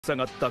下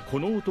がったこ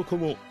の男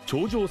も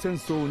頂上戦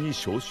争に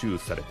召集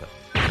された。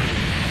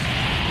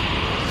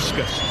し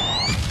かし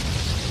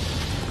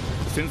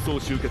戦争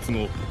終結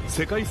後、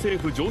世界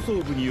政府上層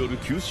部による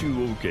吸収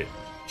を受け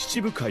七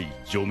部会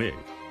除名。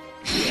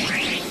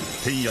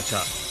天夜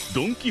叉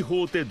ドン・キ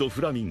ホーテ・ド・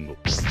フラミンゴ。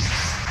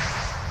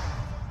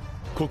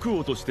国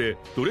王として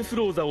ドレス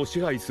ローザを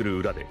支配する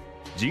裏で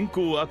人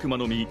工悪魔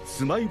の実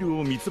スマイル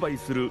を密売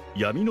する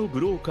闇のブ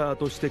ローカー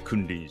として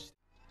君臨した。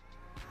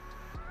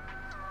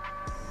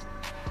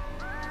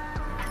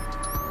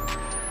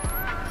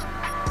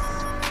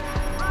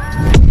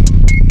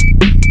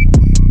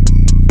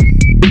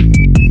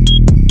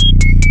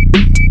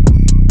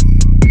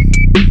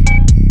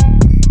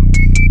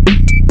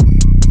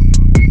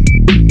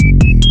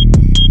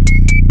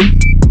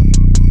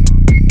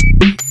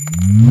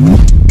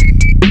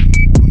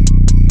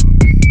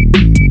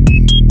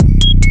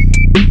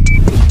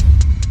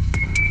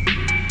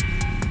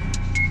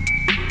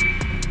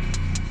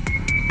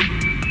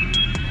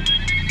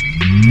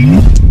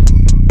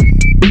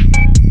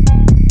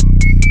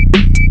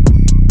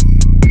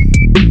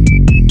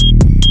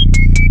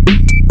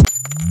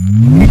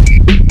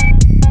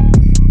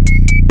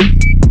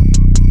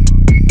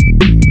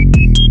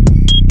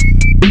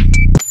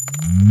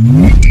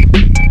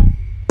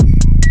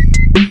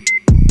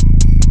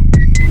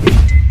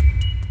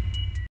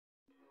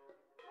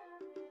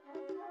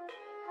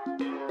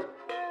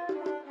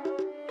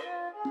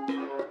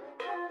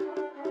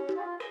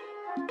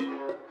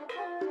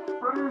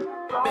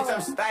Bitch,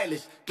 I'm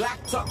stylish. Glock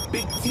talk,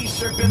 big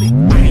t-shirt, Billie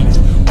Eilish.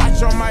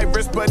 Watch on my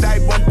wrist, but I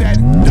want that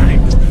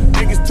diamond.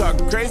 Niggas talk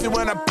crazy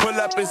when I pull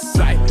up in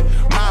sight.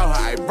 Mile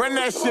high, run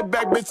that shit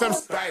back, bitch, I'm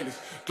stylish.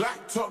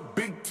 Glock talk,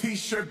 big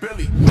t-shirt,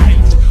 Billie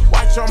Eilish.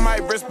 Watch on my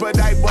wrist, but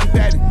I want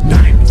that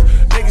diamond.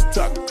 Niggas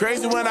talk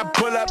crazy when I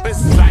pull up in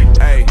sight.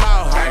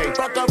 Mile high,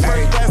 fuck up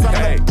first class,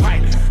 I'm the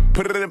pilot.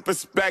 Put it in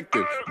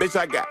perspective, bitch,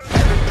 I got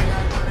everything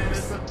I wanted in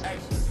some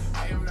action.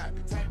 I am not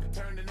the type to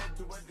turn it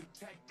into a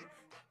detective.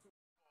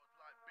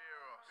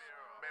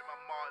 Make my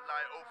mark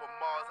like over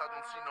Mars, I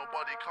don't see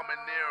nobody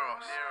coming near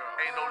us.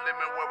 Ain't no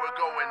limit where we're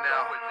going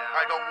now.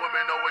 I got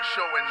women always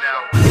showing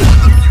now.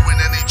 Love you and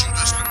any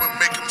Judas, we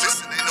make them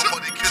listen, ain't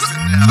nobody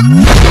kissing now.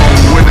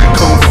 When it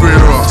come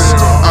fear us,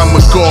 I'm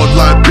a god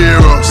like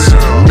Beerus.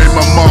 Make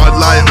my mark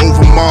like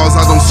over Mars,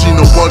 I don't see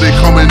nobody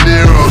coming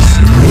near us.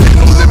 Ain't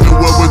no limit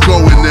where we're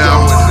going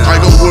now. I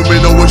got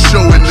women always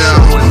showing now.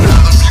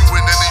 Love you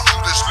and any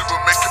Judas, we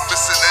make them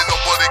listen, ain't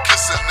nobody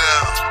kissing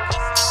now.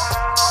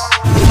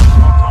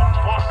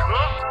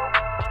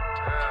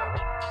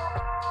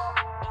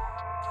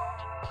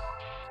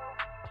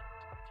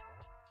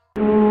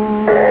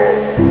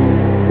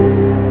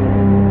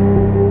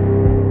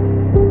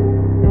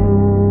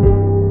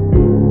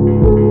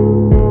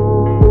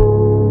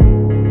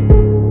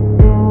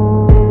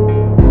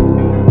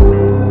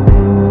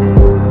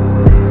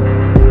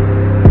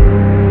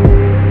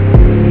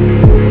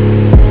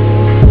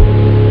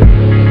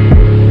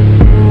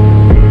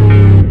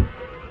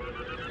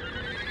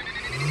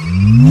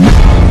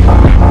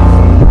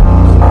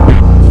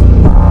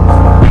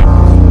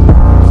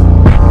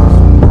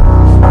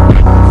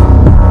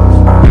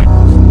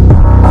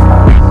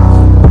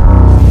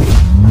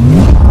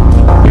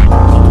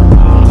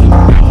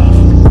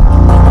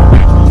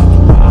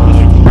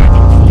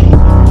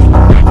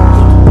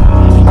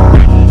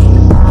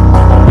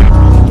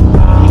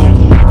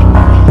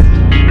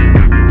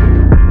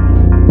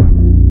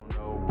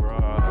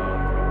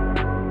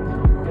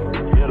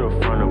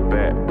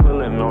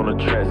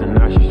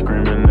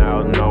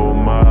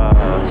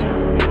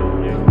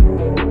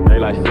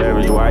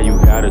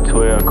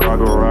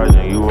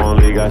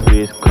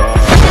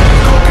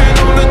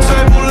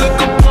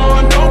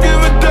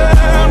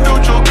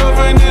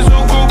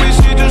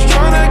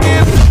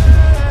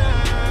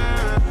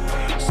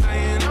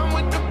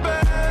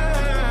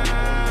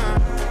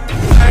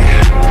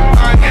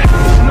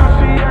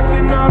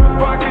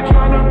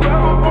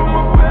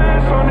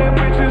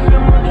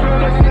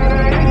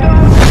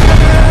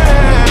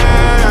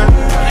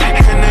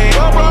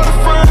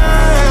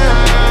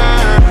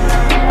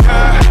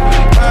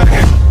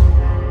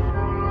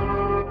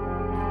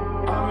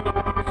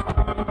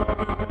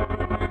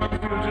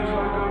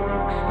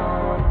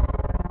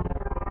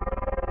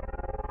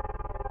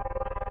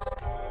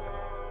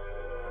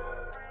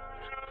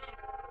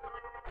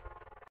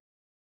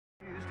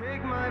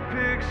 Take my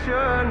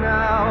picture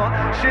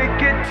now,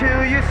 shake it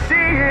till you see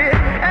it,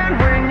 and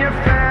when your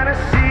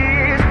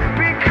fantasies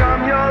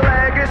become your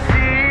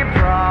legacy,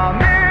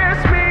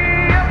 promise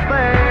me a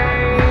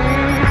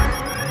place.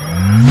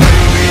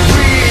 Baby,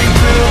 we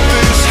built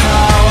this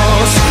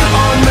house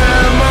on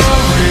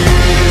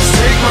memories.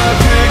 Take my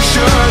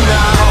picture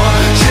now,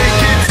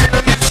 shake it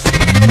till you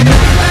see it,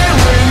 and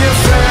when your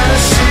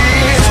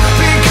fantasies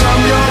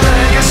become your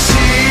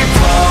legacy,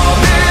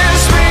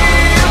 promise me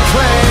a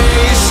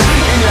place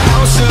in your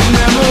house of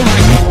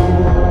memory.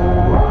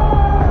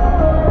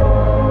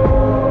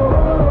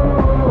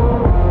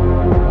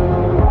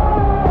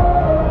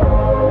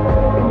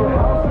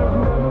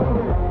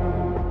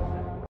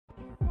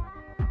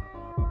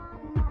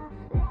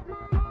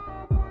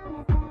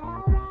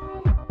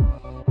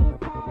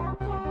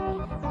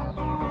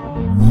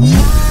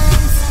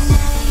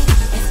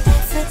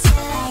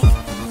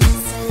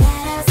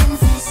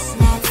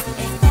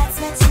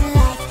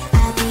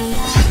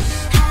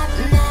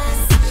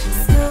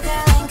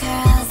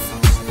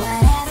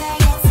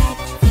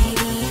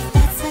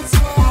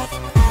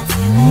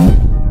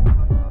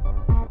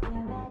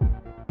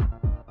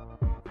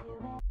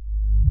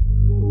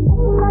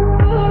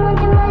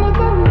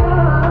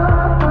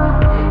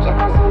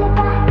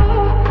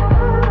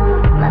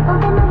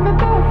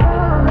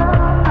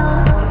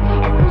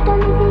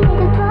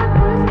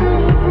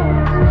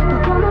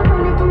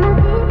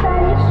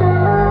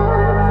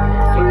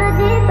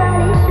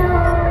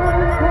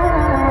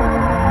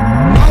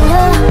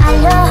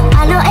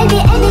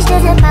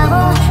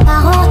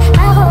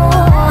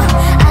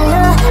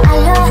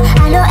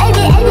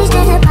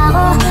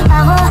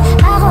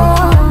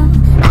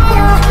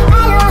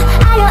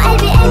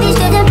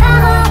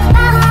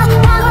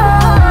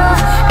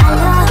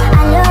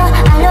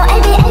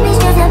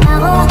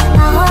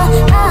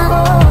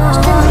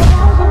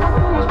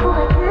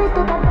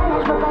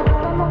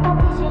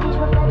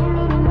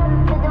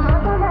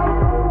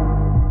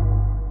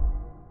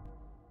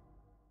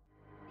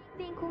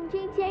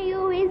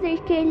 ᴑɪᴍᴇᴅɪᴛs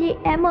que ele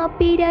é mó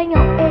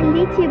piranhão.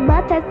 Ele te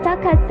bota,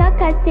 soca,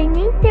 soca, sem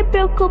nem ter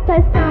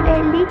preocupação.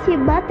 Ele te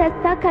bota,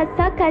 soca,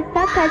 soca,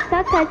 soca,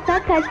 soca,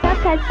 soca,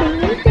 soca, sem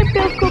nem ter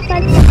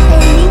preocupação.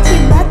 Ele te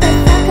bota,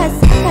 soca,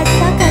 soca,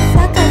 soca,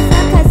 soca,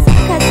 soca,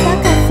 soca,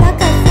 soca,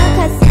 soca,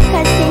 soca,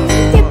 soca, sem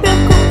nem ter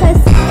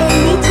preocupação.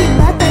 Ele te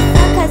bota,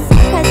 soca,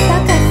 soca,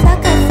 soca,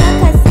 soca,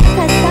 soca,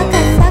 soca,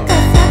 soca, soca,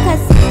 soca,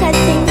 soca,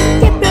 sem nem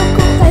ter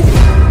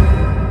preocupação.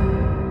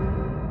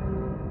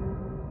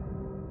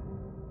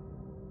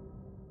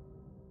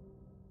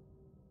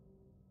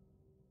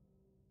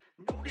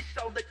 Notice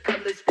all the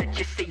colors that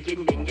you're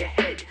seeing in your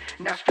head.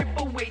 Now strip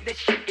away the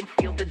shit and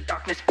feel the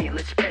darkness, feel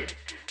it spread.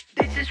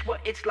 This is what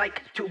it's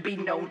like to be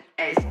known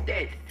as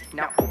dead.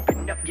 Now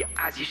open up your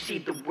eyes, you see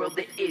the world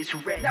that is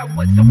red. Now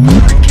what's the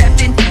word,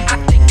 Captain? I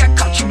think I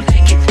caught you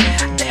leggings.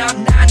 There are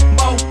 9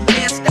 more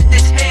lands that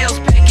this hell's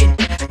packing.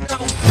 No.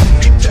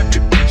 Big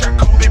tepid, bitch, I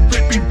call it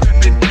ripping,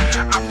 ripping.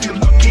 I feel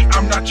lucky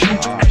I'm not you.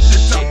 At the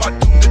top, I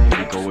do the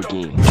Go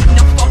again. In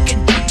the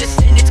fucking darkness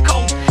and it's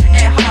cold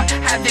and hard.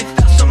 Haven't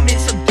felt some in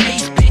some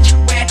days, bitch.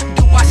 Where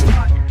do I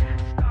start?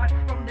 Start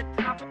from the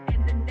top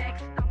and the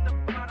next stop the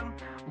bottom.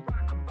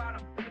 Rock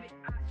bottom, baby,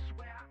 I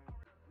swear.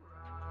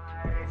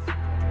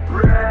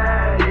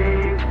 Ready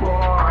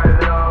for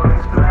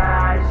those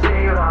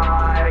flashing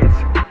lights,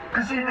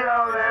 'cause you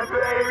know that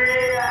baby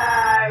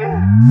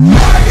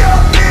I'm your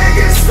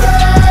biggest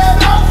fan.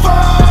 I'll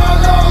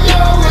follow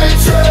you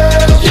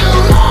until you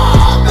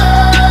love me.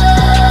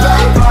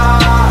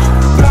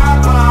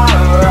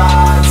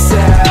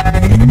 Paparazzi.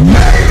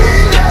 Maybe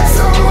that's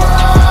the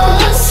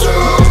one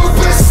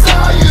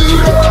superstar you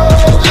know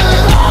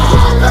that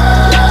I'm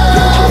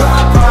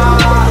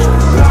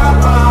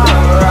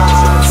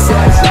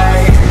Paparazzi.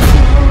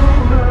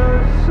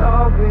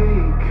 I'll be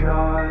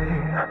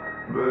kind,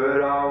 but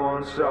I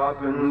won't stop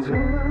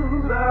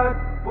until that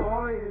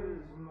boy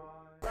is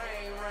mine.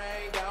 Rain,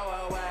 rain, go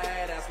away.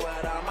 That's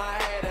what all my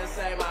haters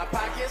say. My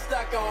pocket's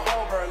stuck on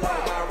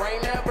overload. My rain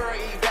never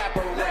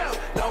evaporates.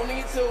 No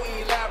need to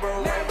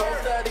elaborate.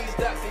 Most of these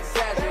ducks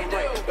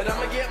exaggerate. But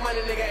I'ma get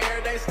money, nigga,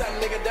 every day. Stunt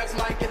nigga ducks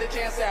might get a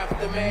chance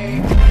after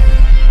me.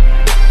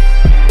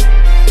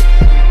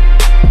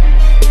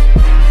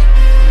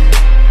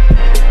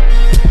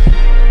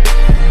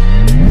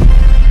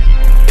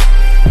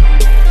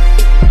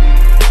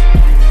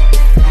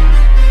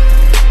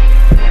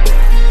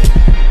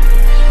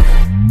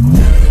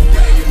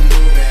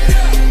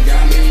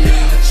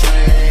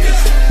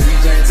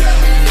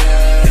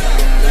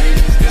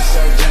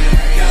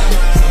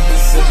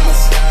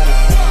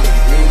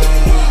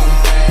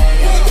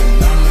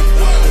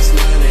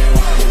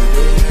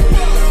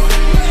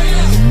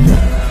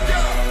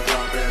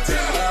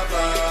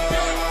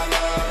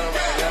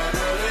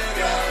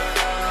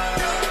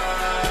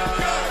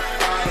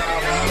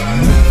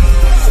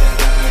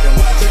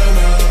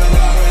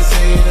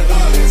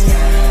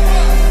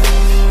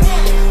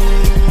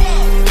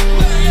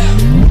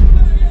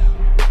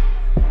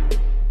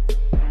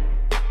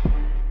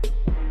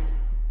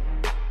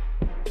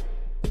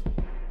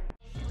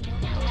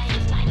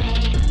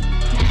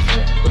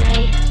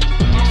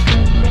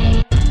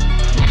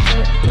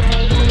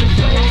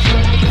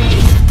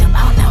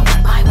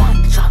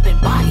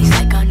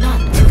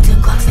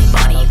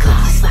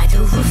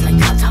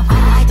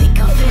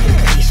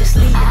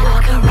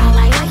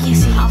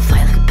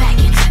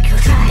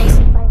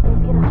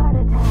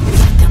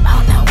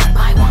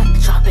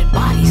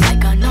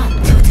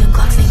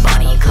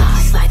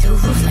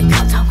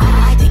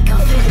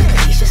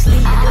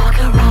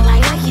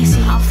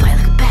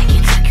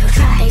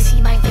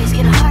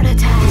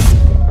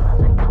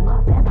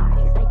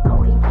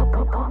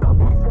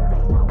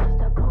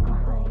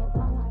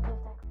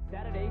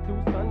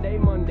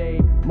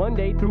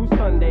 Monday through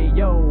Sunday,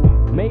 yo.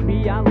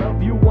 Maybe I'll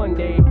love you one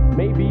day,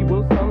 maybe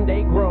we'll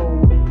someday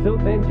grow. Till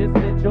then, just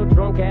sit your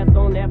drunk ass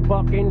on that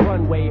fucking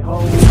runway, ho.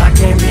 I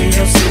can't be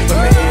your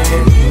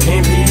Superman,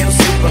 can't be your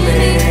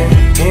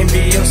Superman, can't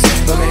be your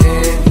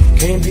Superman,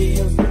 can't be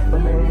your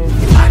Superman.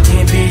 I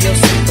can't be your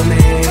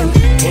Superman,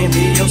 can't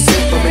be your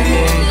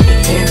Superman,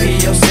 can't be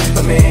your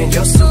Superman,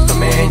 your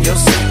Superman, your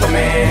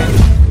Superman.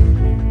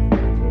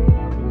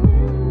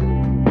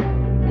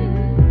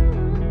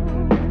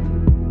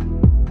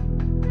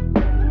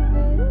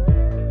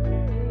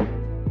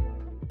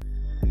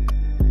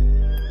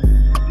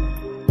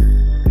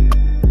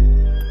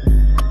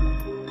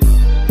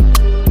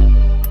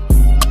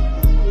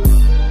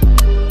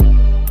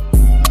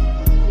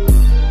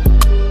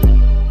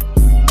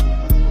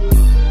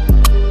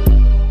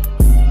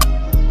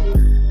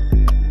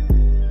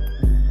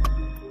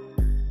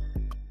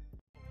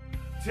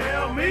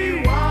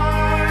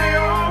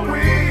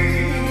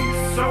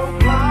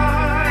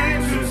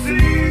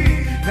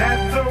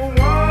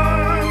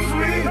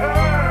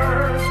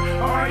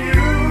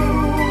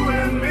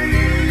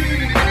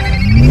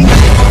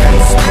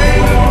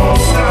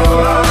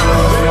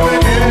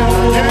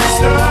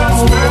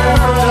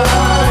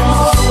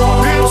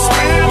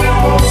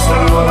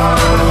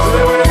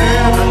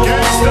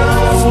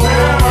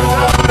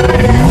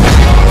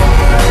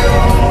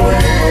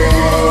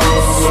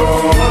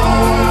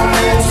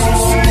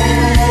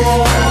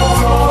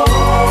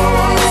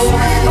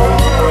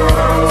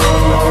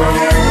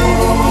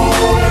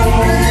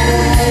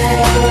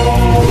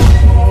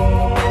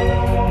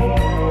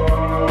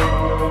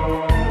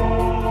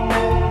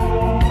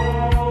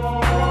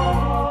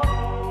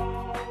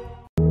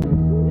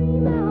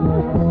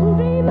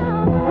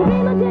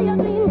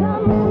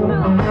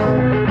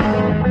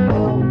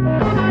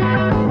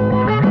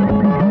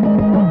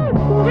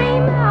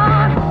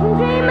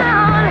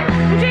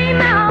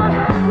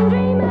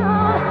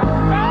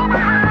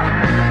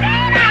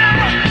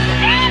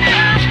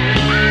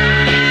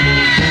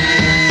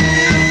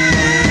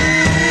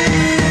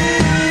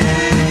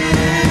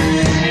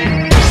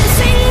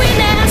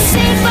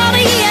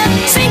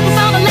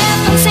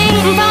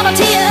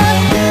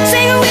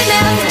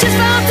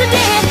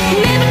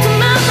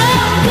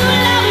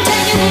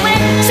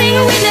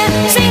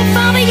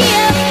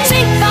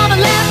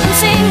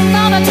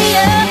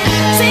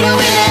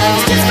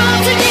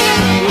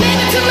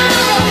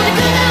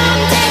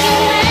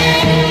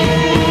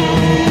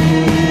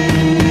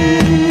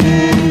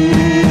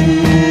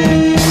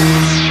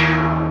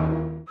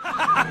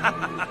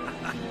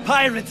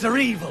 pilots are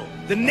evil,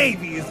 the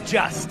Navy is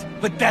just.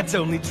 But that's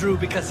only true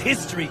because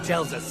history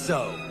tells us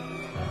so.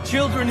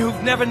 Children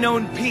who've never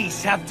known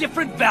peace have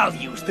different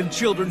values than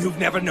children who've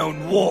never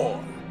known war.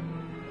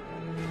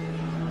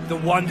 The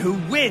one who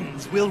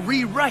wins will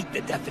rewrite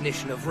the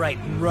definition of right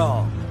and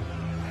wrong.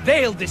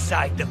 They'll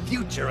decide the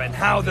future and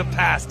how the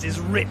past is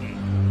written.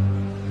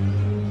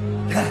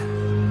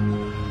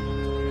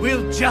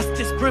 Will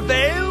justice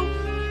prevail?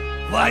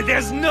 Why,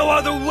 there's no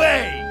other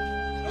way!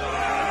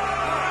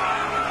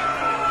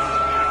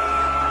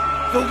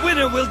 The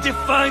winner will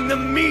define the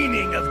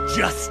meaning of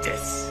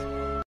justice.